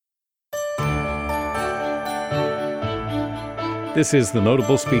This is the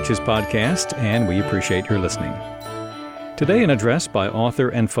Notable Speeches Podcast, and we appreciate your listening. Today, an address by author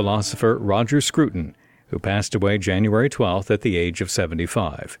and philosopher Roger Scruton, who passed away January 12th at the age of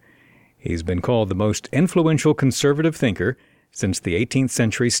 75. He's been called the most influential conservative thinker since the 18th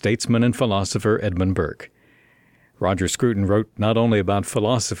century statesman and philosopher Edmund Burke. Roger Scruton wrote not only about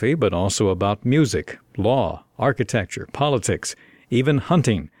philosophy, but also about music, law, architecture, politics, even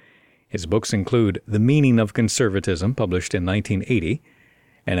hunting. His books include The Meaning of Conservatism, published in 1980,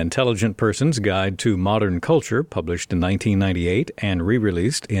 An Intelligent Person's Guide to Modern Culture, published in 1998 and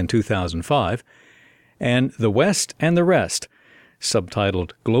re-released in 2005, and The West and the Rest,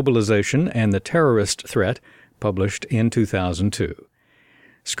 subtitled Globalization and the Terrorist Threat, published in 2002.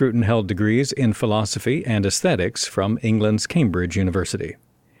 Scruton held degrees in philosophy and aesthetics from England's Cambridge University.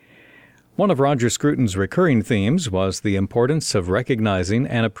 One of Roger Scruton's recurring themes was the importance of recognizing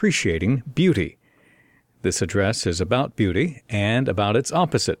and appreciating beauty. This address is about beauty and about its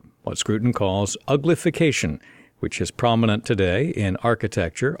opposite, what Scruton calls uglification, which is prominent today in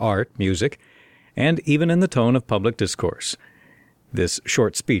architecture, art, music, and even in the tone of public discourse. This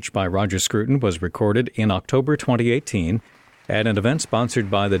short speech by Roger Scruton was recorded in October 2018 at an event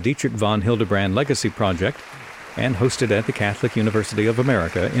sponsored by the Dietrich von Hildebrand Legacy Project and hosted at the Catholic University of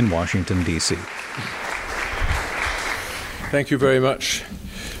America in Washington, D.C. Thank you very much.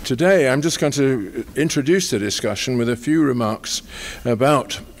 Today I'm just going to introduce the discussion with a few remarks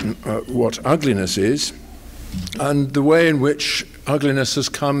about what ugliness is and the way in which ugliness has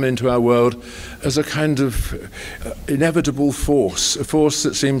come into our world as a kind of inevitable force, a force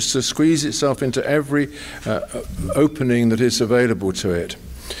that seems to squeeze itself into every opening that is available to it.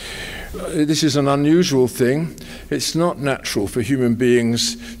 This is an unusual thing. It's not natural for human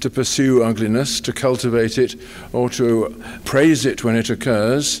beings to pursue ugliness, to cultivate it, or to praise it when it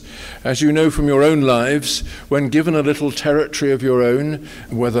occurs. As you know from your own lives, when given a little territory of your own,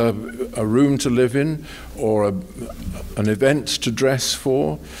 whether a room to live in, or an event to dress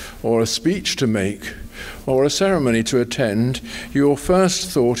for, or a speech to make, or a ceremony to attend, your first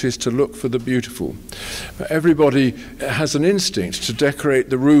thought is to look for the beautiful. Everybody has an instinct to decorate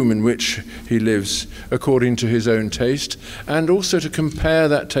the room in which he lives according to his own taste, and also to compare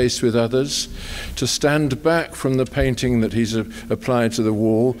that taste with others, to stand back from the painting that he's applied to the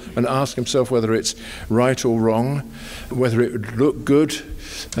wall and ask himself whether it's right or wrong, whether it would look good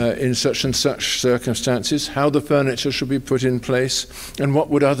in such and such circumstances, how the furniture should be put in place, and what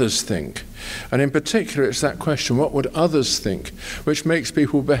would others think. And in particular, it's that question, what would others think, which makes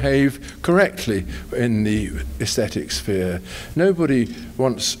people behave correctly in the aesthetic sphere. Nobody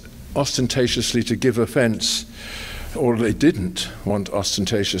wants ostentatiously to give offence, or they didn't want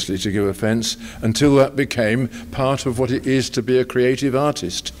ostentatiously to give offence until that became part of what it is to be a creative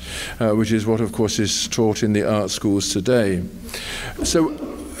artist, which is what, of course, is taught in the art schools today. So,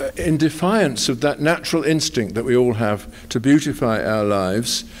 in defiance of that natural instinct that we all have to beautify our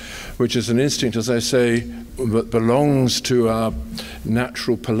lives, which is an instinct, as I say, that belongs to our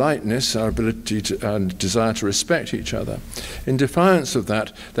natural politeness, our ability to, and desire to respect each other. In defiance of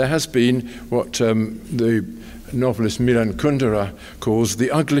that, there has been what the novelist Milan Kundera calls the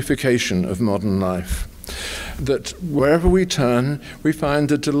uglification of modern life. That wherever we turn, we find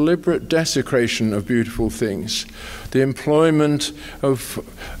the deliberate desecration of beautiful things, the employment of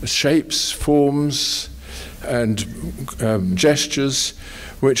shapes, forms, and gestures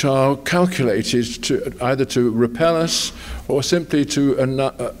which are calculated to either to repel us or simply to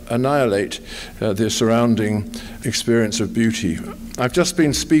annihilate the surrounding experience of beauty. I've just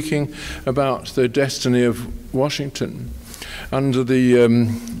been speaking about the destiny of Washington under the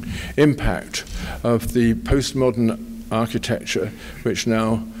impact of the postmodern architecture which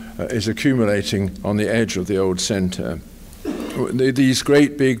now is accumulating on the edge of the old center. These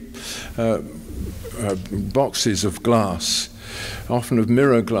great big boxes of glass, often of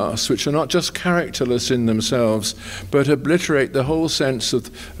mirror glass, which are not just characterless in themselves, but obliterate the whole sense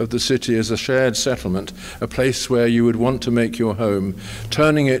of the city as a shared settlement, a place where you would want to make your home,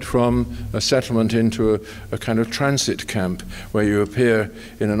 turning it from a settlement into a kind of transit camp where you appear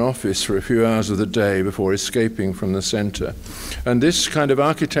in an office for a few hours of the day before escaping from the center. And this kind of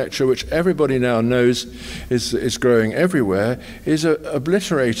architecture, which everybody now knows is growing everywhere, is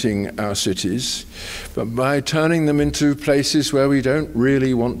obliterating our cities, but by turning them into places where we don't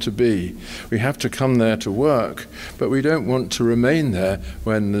really want to be. We have to come there to work, but we don't want to remain there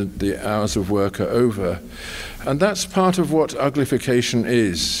when the hours of work are over. And that's part of what uglification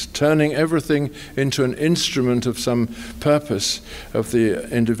is, turning everything into an instrument of some purpose of the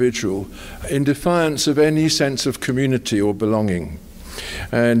individual in defiance of any sense of community or belonging.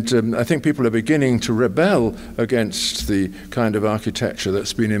 And I think people are beginning to rebel against the kind of architecture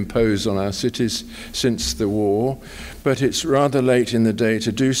that's been imposed on our cities since the war, but it's rather late in the day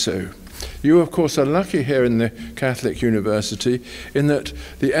to do so. You, of course, are lucky here in the Catholic University in that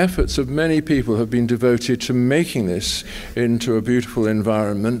the efforts of many people have been devoted to making this into a beautiful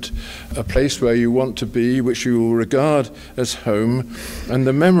environment, a place where you want to be, which you will regard as home, and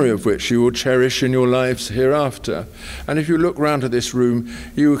the memory of which you will cherish in your lives hereafter. And if you look round at this room,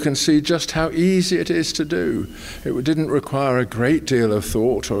 you can see just how easy it is to do. It didn't require a great deal of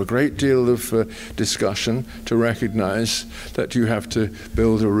thought or a great deal of discussion to recognize that you have to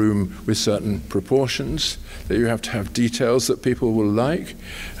build a room with certain proportions, that you have to have details that people will like,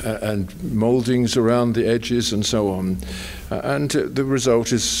 and mouldings around the edges and so on. And the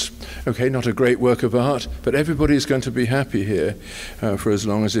result is, okay, not a great work of art, but everybody's going to be happy here for as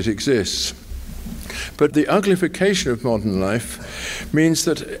long as it exists. But the uglification of modern life means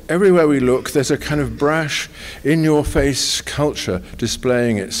that everywhere we look, there's a kind of brash, in-your-face culture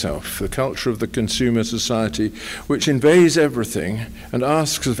displaying itself, the culture of the consumer society, which invades everything and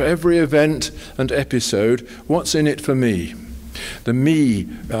asks of every event and episode, what's in it for me? The me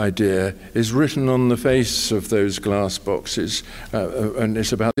idea is written on the face of those glass boxes, and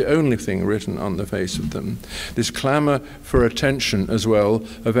it's about the only thing written on the face of them. This clamour for attention as well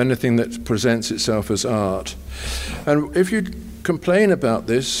of anything that presents itself as art. And if you complain about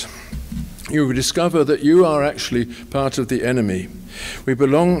this, you will discover that you are actually part of the enemy. We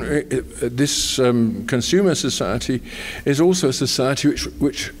belong, this consumer society is also a society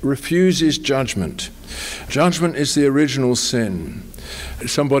which refuses judgment. Judgment is the original sin.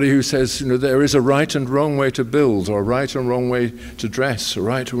 Somebody who says, there is a right and wrong way to build, or a right and wrong way to dress, a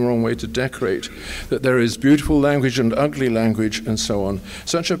right and wrong way to decorate, that there is beautiful language and ugly language, and so on.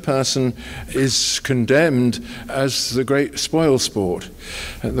 Such a person is condemned as the great spoil sport,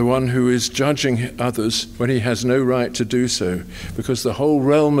 the one who is judging others when he has no right to do so, because the whole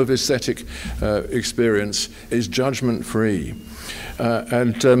realm of aesthetic experience is judgment-free.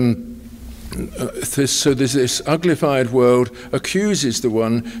 So this uglified world accuses the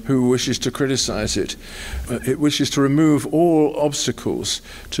one who wishes to criticize it. It wishes to remove all obstacles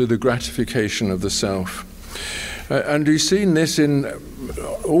to the gratification of the self. And we've seen this in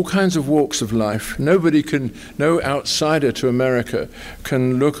all kinds of walks of life. No outsider to America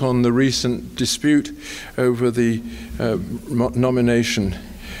can look on the recent dispute over the nomination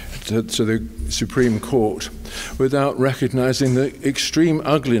to the Supreme Court without recognizing the extreme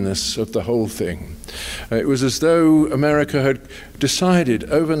ugliness of the whole thing. It was as though America had decided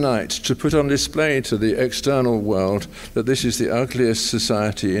overnight to put on display to the external world that this is the ugliest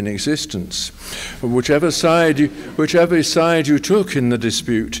society in existence. Whichever side you took in the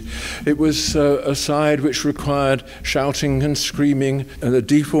dispute, it was a side which required shouting and screaming and the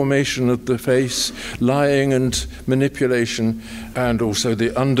deformation of the face, lying and manipulation, and also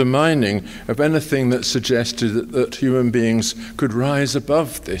the undermining of anything that suggested that human beings could rise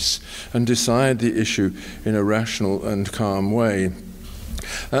above this and decide the issue in a rational and calm way.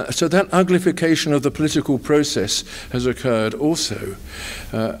 So that uglification of the political process has occurred also.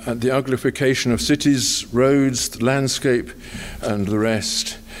 The uglification of cities, roads, landscape, and the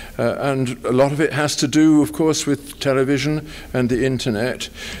rest. And a lot of it has to do, of course, with television and the internet,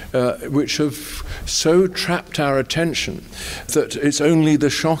 which have so trapped our attention that it's only the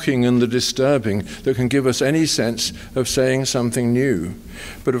shocking and the disturbing that can give us any sense of saying something new.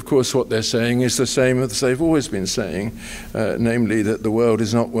 But of course what they're saying is the same as they've always been saying, namely that the world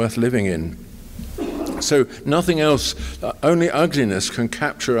is not worth living in. So nothing else, only ugliness can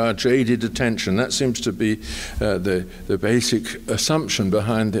capture our jaded attention. That seems to be the basic assumption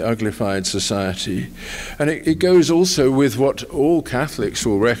behind the uglified society. And it goes also with what all Catholics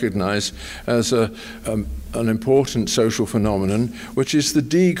will recognize as an important social phenomenon, which is the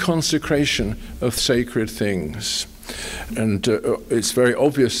deconsecration of sacred things. And it's very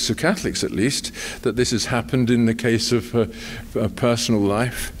obvious to Catholics, at least, that this has happened in the case of personal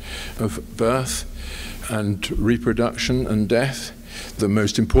life, of birth, and reproduction and death, the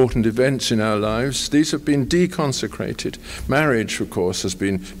most important events in our lives. These have been deconsecrated. Marriage, of course, has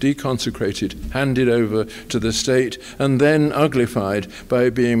been deconsecrated, handed over to the state, and then uglified by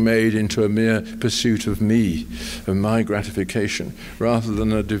being made into a mere pursuit of me, of my gratification, rather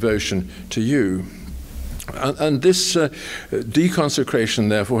than a devotion to you. And this deconsecration,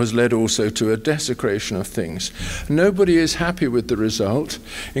 therefore, has led also to a desecration of things. Nobody is happy with the result,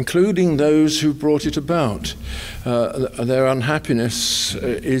 including those who brought it about. Their unhappiness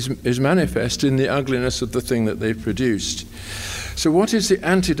is manifest in the ugliness of the thing that they've produced. So what is the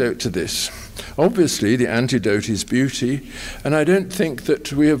antidote to this? Obviously, the antidote is beauty, and I don't think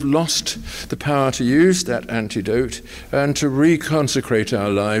that we have lost the power to use that antidote and to reconsecrate our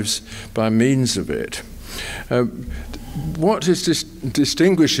lives by means of it. What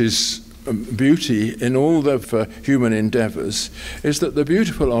distinguishes beauty in all of human endeavours is that the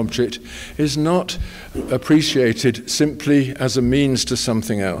beautiful object is not appreciated simply as a means to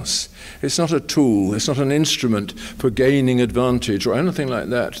something else. It's not a tool, it's not an instrument for gaining advantage or anything like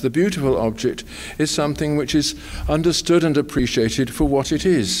that. The beautiful object is something which is understood and appreciated for what it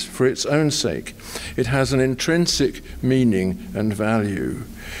is, for its own sake. It has an intrinsic meaning and value.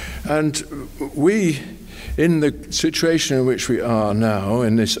 And we, in the situation in which we are now,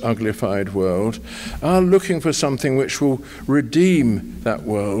 in this uglified world, are looking for something which will redeem that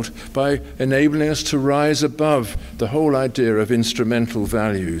world by enabling us to rise above the whole idea of instrumental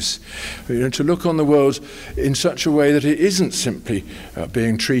values. To look on the world in such a way that it isn't simply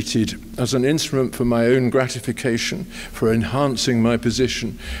being treated as an instrument for my own gratification, for enhancing my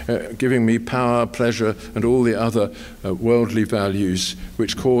position, giving me power, pleasure, and all the other worldly values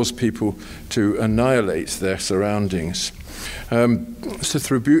which cause people to annihilate their surroundings. So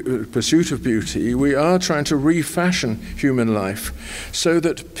through pursuit of beauty, we are trying to refashion human life so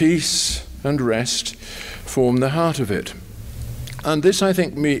that peace and rest form the heart of it. And this, I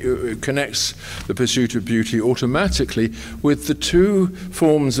think, connects the pursuit of beauty automatically with the two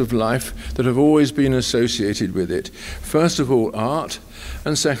forms of life that have always been associated with it. First of all, art,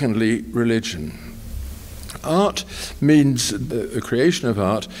 and secondly, religion. Art means, the creation of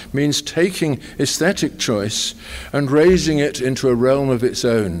art means taking aesthetic choice and raising it into a realm of its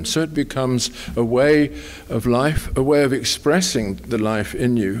own. So it becomes a way of life, a way of expressing the life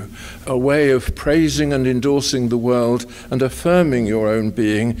in you, a way of praising and endorsing the world and affirming your own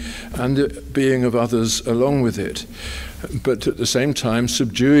being and the being of others along with it. But at the same time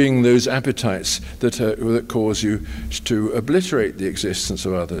subduing those appetites that cause you to obliterate the existence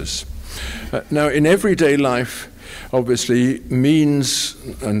of others. Now, in everyday life, obviously, means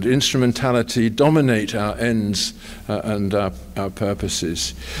and instrumentality dominate our ends and our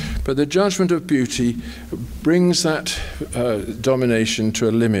purposes. But the judgment of beauty brings that domination to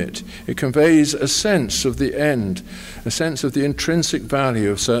a limit. It conveys a sense of the end, a sense of the intrinsic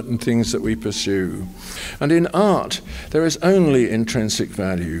value of certain things that we pursue. And in art, there is only intrinsic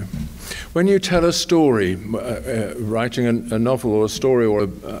value. When you tell a story, writing a novel or a story or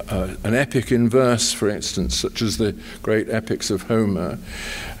an epic in verse, for instance, such as the great epics of Homer,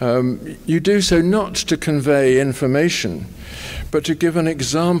 you do so not to convey information, but to give an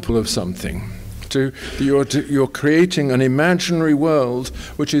example of something. You're creating an imaginary world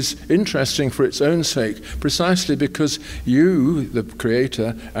which is interesting for its own sake, precisely because you, the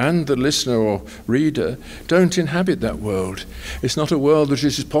creator, and the listener or reader don't inhabit that world. It's not a world which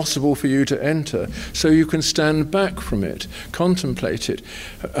is possible for you to enter, so you can stand back from it, contemplate it,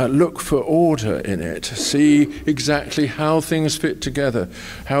 look for order in it, see exactly how things fit together,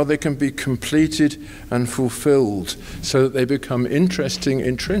 how they can be completed and fulfilled, so that they become interesting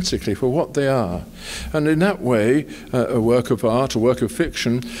intrinsically for what they are. And in that way, a work of art, a work of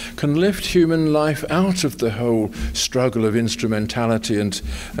fiction, can lift human life out of the whole struggle of instrumentality and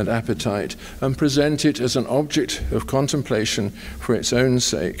appetite and present it as an object of contemplation for its own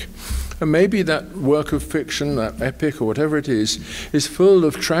sake. And maybe that work of fiction, that epic or whatever it is full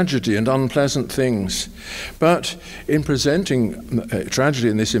of tragedy and unpleasant things. But in presenting tragedy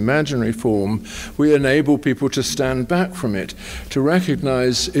in this imaginary form, we enable people to stand back from it, to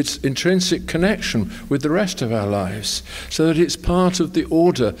recognize its intrinsic connection with the rest of our lives, so that it's part of the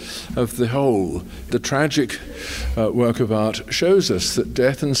order of the whole. The tragic work of art shows us that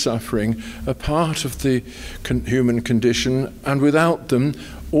death and suffering are part of the human condition, and without them,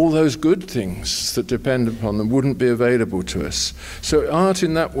 all those good things that depend upon them wouldn't be available to us. So art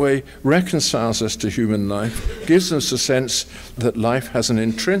in that way reconciles us to human life, gives us a sense that life has an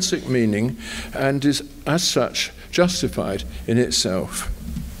intrinsic meaning and is as such justified in itself.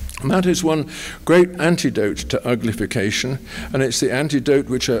 And that is one great antidote to uglification, and it's the antidote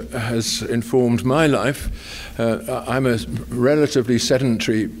which has informed my life. I'm a relatively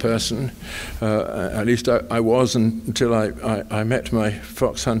sedentary person, at least I was until I met my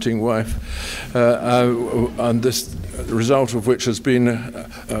fox hunting wife, and this result of which has been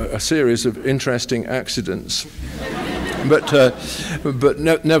a series of interesting accidents. But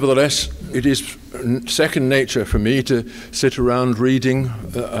nevertheless, it is second nature for me to sit around reading,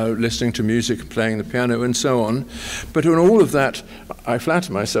 listening to music, playing the piano, and so on. But in all of that, I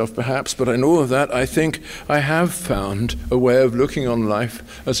flatter myself perhaps, but in all of that, I think I have found a way of looking on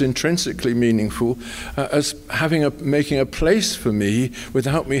life as intrinsically meaningful, as making a place for me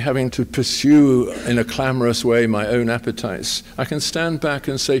without me having to pursue in a clamorous way my own appetites. I can stand back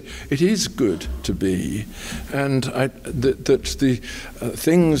and say, it is good to be, and that the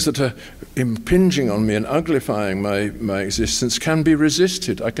things that are impinging on me and uglifying my existence can be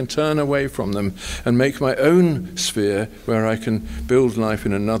resisted. I can turn away from them and make my own sphere where I can build life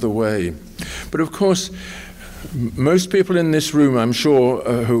in another way. But of course, most people in this room, I'm sure,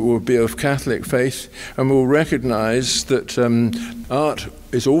 who will be of Catholic faith and will recognize that art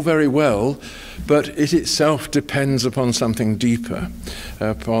is all very well, but it itself depends upon something deeper,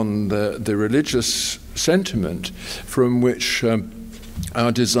 upon the religious sentiment from which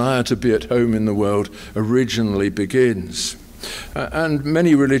our desire to be at home in the world originally begins. And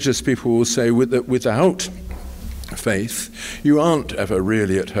many religious people will say that without faith, you aren't ever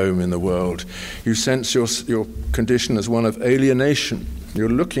really at home in the world. You sense your condition as one of alienation. You're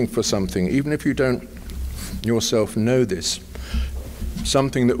looking for something, even if you don't yourself know this,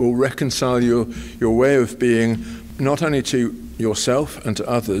 something that will reconcile your way of being not only to yourself and to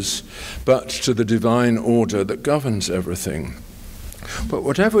others, but to the divine order that governs everything. But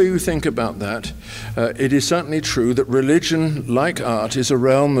whatever you think about that, it is certainly true that religion, like art, is a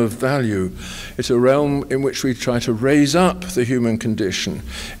realm of value. It's a realm in which we try to raise up the human condition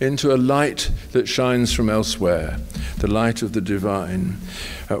into a light that shines from elsewhere, the light of the divine.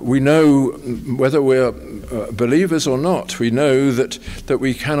 We know, whether we're believers or not, we know that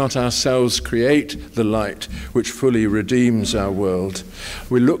we cannot ourselves create the light which fully redeems our world.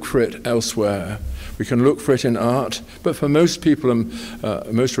 We look for it elsewhere. We can look for it in art, but for most people,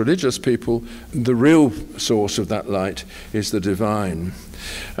 most religious people, the real source of that light is the divine.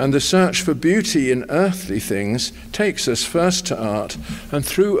 And the search for beauty in earthly things takes us first to art, and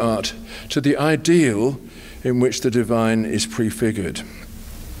through art to the ideal in which the divine is prefigured.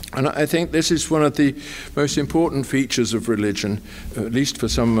 And I think this is one of the most important features of religion, at least for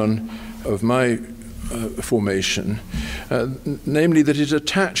someone of my formation, namely that it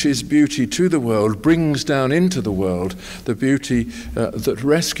attaches beauty to the world, brings down into the world the beauty that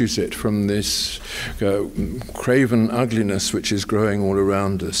rescues it from this craven ugliness which is growing all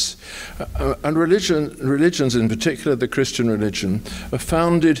around us. And religions, in particular the Christian religion, are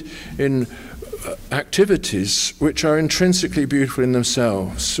founded in activities which are intrinsically beautiful in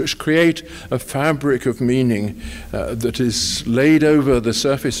themselves, which create a fabric of meaning that is laid over the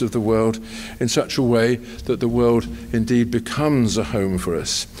surface of the world in such a way that the world indeed becomes a home for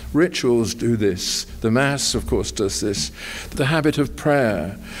us. Rituals do this. The Mass, of course, does this. The habit of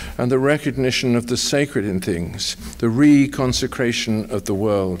prayer and the recognition of the sacred in things, the reconsecration of the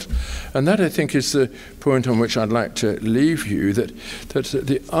world. And that, I think, is the point on which I'd like to leave you, that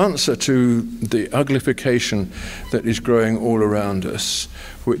the answer to the uglification that is growing all around us,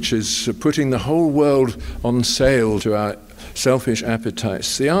 which is putting the whole world on sale to our selfish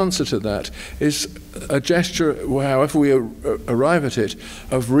appetites. The answer to that is a gesture, however we arrive at it,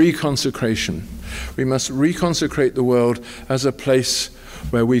 of reconsecration. We must reconsecrate the world as a place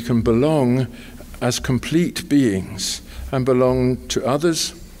where we can belong as complete beings and belong to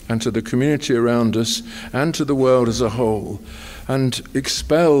others and to the community around us and to the world as a whole, and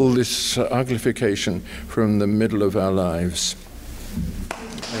expel this uglification from the middle of our lives.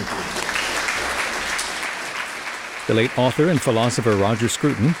 Thank you. The late author and philosopher Roger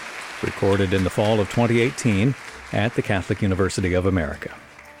Scruton, recorded in the fall of 2018 at the Catholic University of America.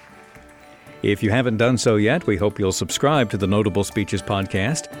 If you haven't done so yet, we hope you'll subscribe to the Notable Speeches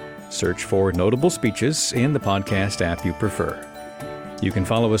podcast. Search for Notable Speeches in the podcast app you prefer. You can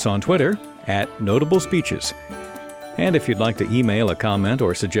follow us on Twitter @NotableSpeeches. And if you'd like to email a comment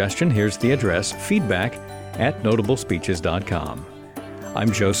or suggestion, here's the address, feedback@notablespeeches.com.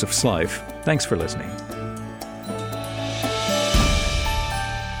 I'm Joseph Slife. Thanks for listening.